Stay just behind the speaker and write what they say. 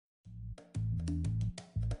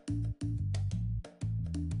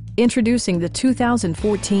Introducing the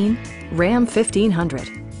 2014 Ram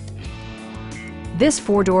 1500. This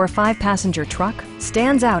four-door, five-passenger truck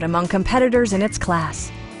stands out among competitors in its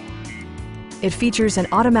class. It features an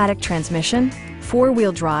automatic transmission,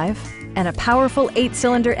 four-wheel drive, and a powerful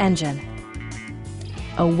 8-cylinder engine.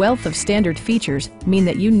 A wealth of standard features mean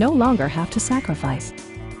that you no longer have to sacrifice,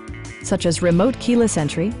 such as remote keyless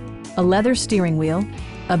entry, a leather steering wheel,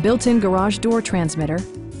 a built-in garage door transmitter,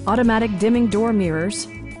 automatic dimming door mirrors,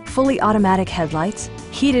 fully automatic headlights,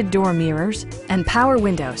 heated door mirrors, and power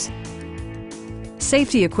windows.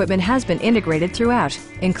 Safety equipment has been integrated throughout,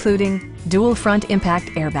 including dual front impact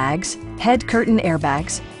airbags, head curtain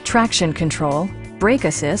airbags, traction control, brake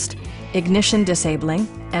assist, ignition disabling,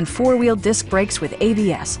 and four-wheel disc brakes with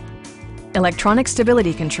ABS. Electronic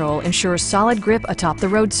stability control ensures solid grip atop the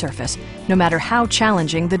road surface, no matter how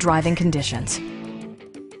challenging the driving conditions.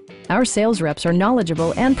 Our sales reps are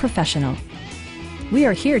knowledgeable and professional. We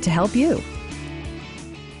are here to help you.